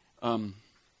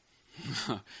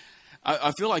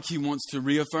 I feel like He wants to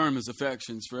reaffirm His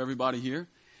affections for everybody here.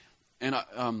 And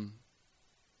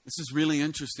this is really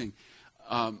interesting.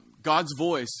 God's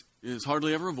voice is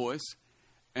hardly ever a voice,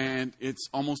 and it's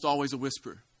almost always a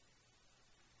whisper.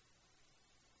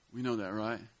 We know that,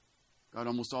 right? God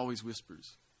almost always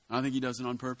whispers. And I think He does it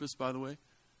on purpose, by the way,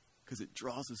 because it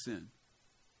draws us in.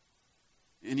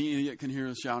 Any idiot can hear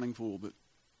a shouting fool, but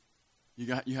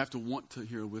you have to want to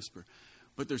hear a whisper.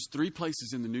 But there's 3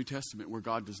 places in the New Testament where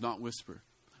God does not whisper,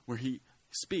 where He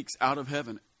speaks out of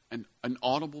heaven, an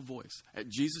audible voice. At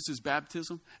Jesus'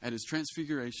 baptism, at His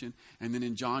transfiguration, and then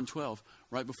in John 12,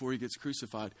 right before He gets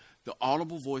crucified, the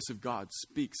audible voice of God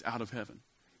speaks out of heaven.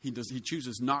 He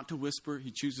chooses not to whisper.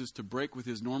 He chooses to break with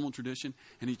His normal tradition,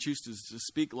 and He chooses to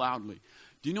speak loudly.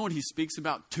 Do you know what He speaks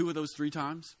about 2 of those 3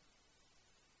 times?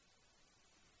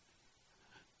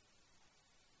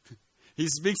 He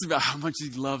speaks about how much He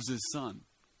loves His Son.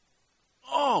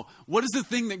 Oh, what is the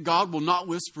thing that God will not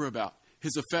whisper about?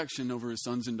 His affection over His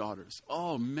sons and daughters.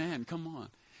 Oh, man, come on.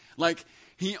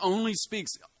 He only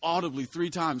speaks audibly 3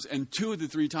 times, and 2 of the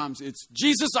 3 times it's,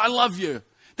 Jesus, I love you.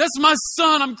 That's my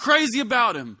son. I'm crazy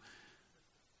about him.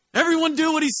 Everyone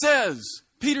do what he says.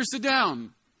 Peter, sit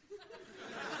down.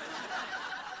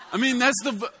 I mean,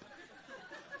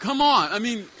 come on. I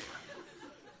mean,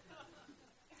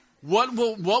 what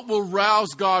will rouse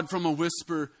God from a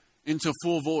whisper into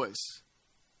full voice?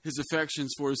 His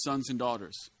affections for His sons and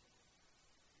daughters.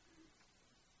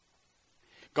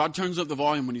 God turns up the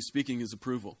volume when He's speaking His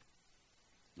approval.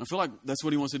 I feel like that's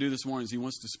what He wants to do this morning. Is He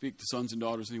wants to speak to sons and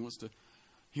daughters, and He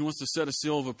wants to set a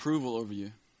seal of approval over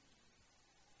you.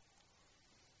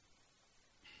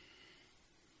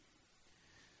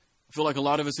 I feel like a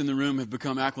lot of us in the room have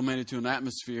become acclimated to an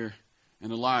atmosphere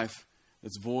and a life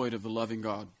that's void of the loving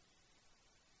God.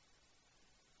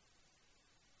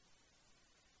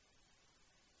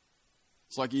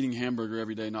 It's like eating hamburger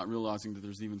every day, not realizing that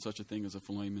there's even such a thing as a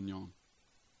filet mignon.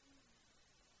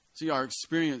 See, our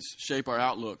experience shape our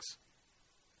outlooks,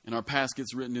 and our past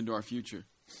gets written into our future.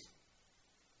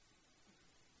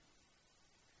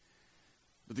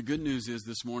 But the good news is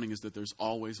this morning is that there's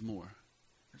always more.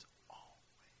 There's always.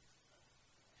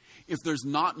 If there's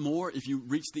not more, if you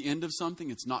reach the end of something,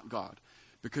 it's not God.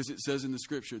 Because it says in the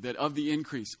Scripture that of the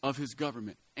increase of His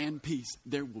government and peace,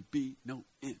 there will be no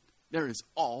end. There is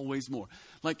always more.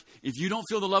 If you don't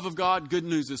feel the love of God, good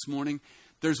news this morning,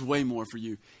 there's way more for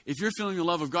you. If you're feeling the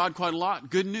love of God quite a lot,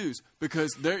 good news,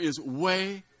 because there is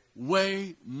way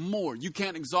way more. You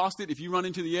can't exhaust it. If you run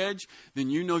into the edge, then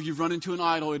you know you've run into an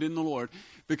idol in the Lord,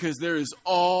 because there is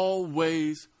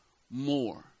always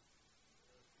more.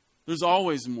 There's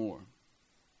always more.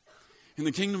 In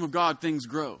the kingdom of God, things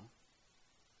grow.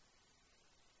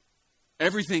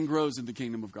 Everything grows in the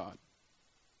kingdom of God.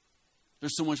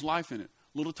 There's so much life in it.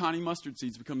 Little tiny mustard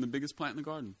seeds become the biggest plant in the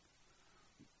garden.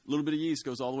 A little bit of yeast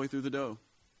goes all the way through the dough.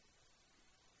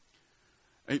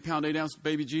 8-pound, 8-ounce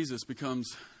baby Jesus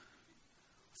becomes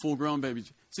full-grown baby.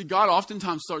 See, God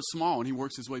oftentimes starts small and he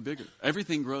works his way bigger.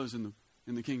 Everything grows in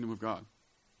the kingdom of God.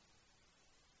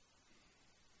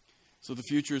 So the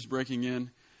future is breaking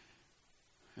in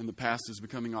and the past is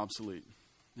becoming obsolete.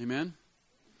 Amen?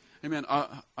 Amen.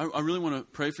 I really want to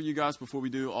pray for you guys before we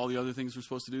do all the other things we're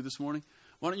supposed to do this morning.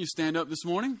 Why don't you stand up this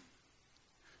morning?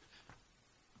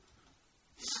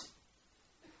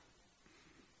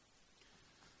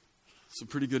 It's a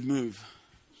pretty good move,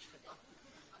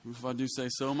 if I do say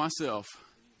so myself.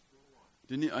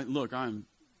 Look, I'm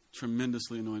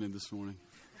tremendously anointed this morning.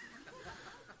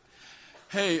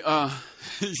 Hey,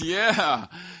 yeah.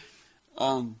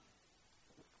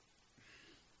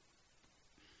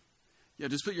 Yeah,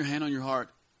 just put your hand on your heart.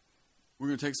 We're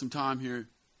going to take some time here.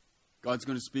 God's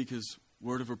going to speak his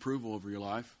word of approval over your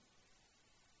life.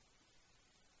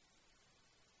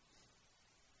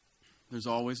 There's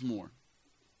always more.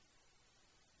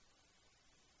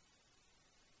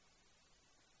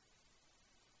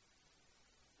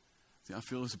 See, I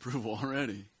feel his approval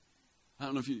already. I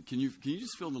don't know if can you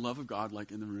just feel the love of God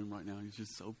like in the room right now? He's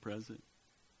just so present.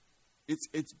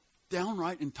 It's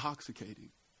downright intoxicating.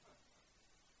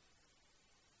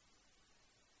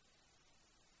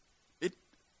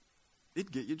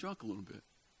 It'd get you drunk a little bit.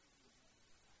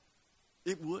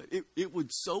 It would. It would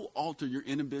so alter your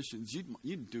inhibitions.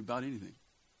 You'd do about anything.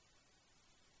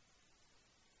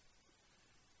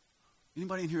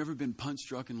 Anybody in here ever been punch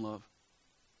drunk in love?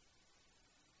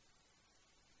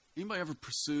 Anybody ever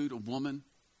pursued a woman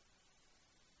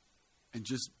and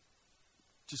just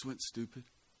went stupid?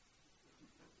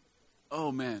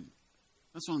 Oh man,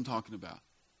 that's what I'm talking about.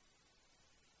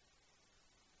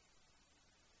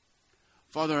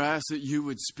 Father, I ask that you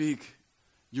would speak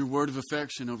your word of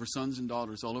affection over sons and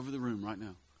daughters all over the room right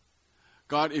now.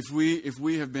 God, if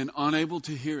we have been unable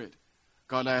to hear it,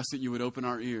 God, I ask that you would open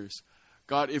our ears.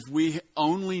 God, if we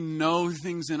only know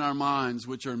things in our minds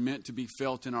which are meant to be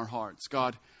felt in our hearts,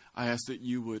 God, I ask that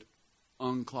you would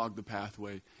unclog the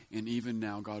pathway. And even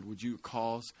now, God, would you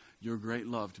cause your great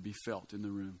love to be felt in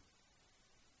the room?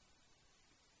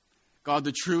 God,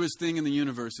 the truest thing in the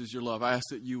universe is your love. I ask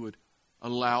that you would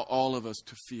allow all of us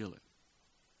to feel it.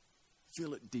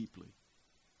 Feel it deeply.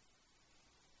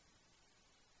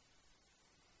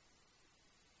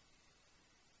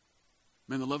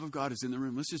 Man, the love of God is in the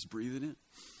room. Let's just breathe it in.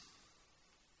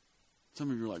 Some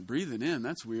of you are like, breathe it in?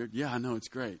 That's weird. Yeah, I know, it's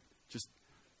great. Just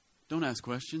don't ask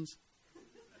questions.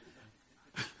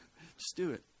 Just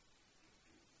do it.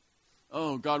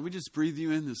 Oh, God, we just breathe you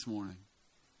in this morning.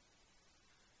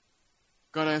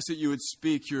 God, I ask that you would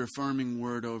speak your affirming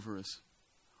word over us.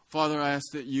 Father, I ask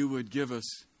that you would give us,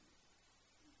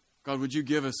 God, would you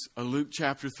give us a Luke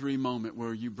chapter 3 moment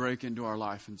where you break into our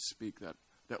life and speak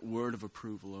that word of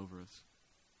approval over us.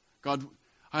 God,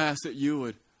 I ask that you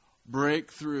would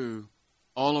break through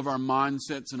all of our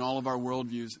mindsets and all of our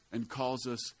worldviews and cause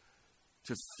us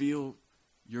to feel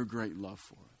your great love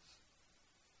for us.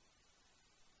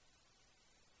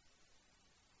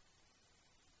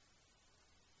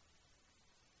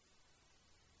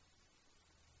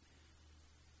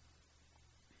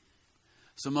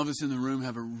 Some of us in the room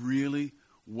have a really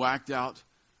whacked out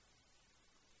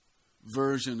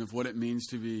version of what it means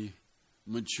to be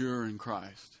mature in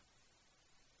Christ.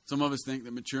 Some of us think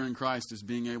that mature in Christ is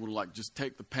being able to just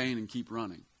take the pain and keep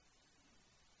running.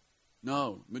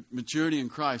 No, maturity in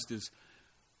Christ is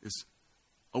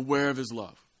aware of his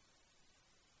love.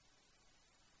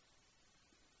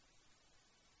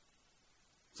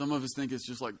 Some of us think it's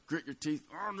just like grit your teeth.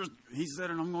 He said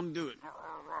it, I'm going to do it.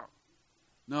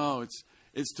 No,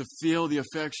 it's to feel the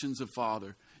affections of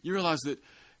Father. You realize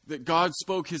that God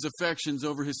spoke his affections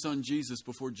over his son Jesus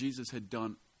before Jesus had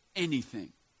done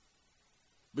anything.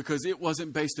 Because it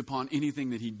wasn't based upon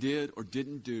anything that he did or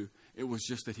didn't do. It was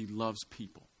just that he loves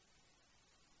people.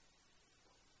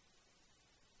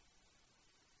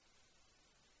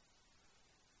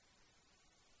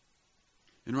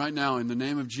 And right now, in the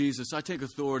name of Jesus, I take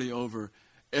authority over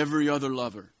every other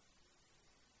lover.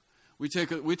 We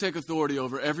take authority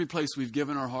over every place we've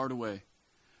given our heart away.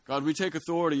 God, we take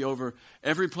authority over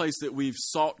every place that we've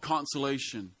sought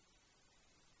consolation.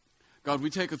 God, we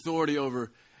take authority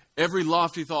over every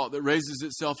lofty thought that raises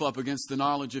itself up against the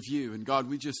knowledge of you. And God,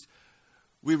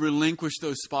 we relinquish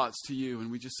those spots to you,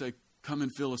 and we just say, come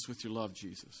and fill us with your love,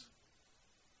 Jesus.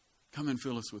 Come and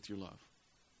fill us with your love.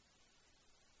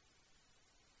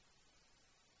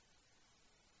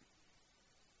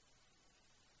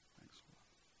 Thanks, Lord.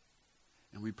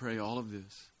 And we pray all of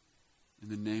this in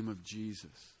the name of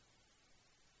Jesus,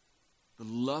 the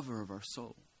lover of our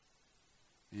soul.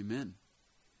 Amen.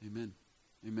 Amen.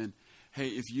 Amen. Hey,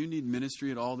 if you need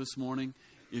ministry at all this morning,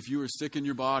 if you are sick in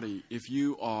your body, if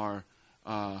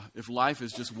life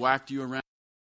has just whacked you around,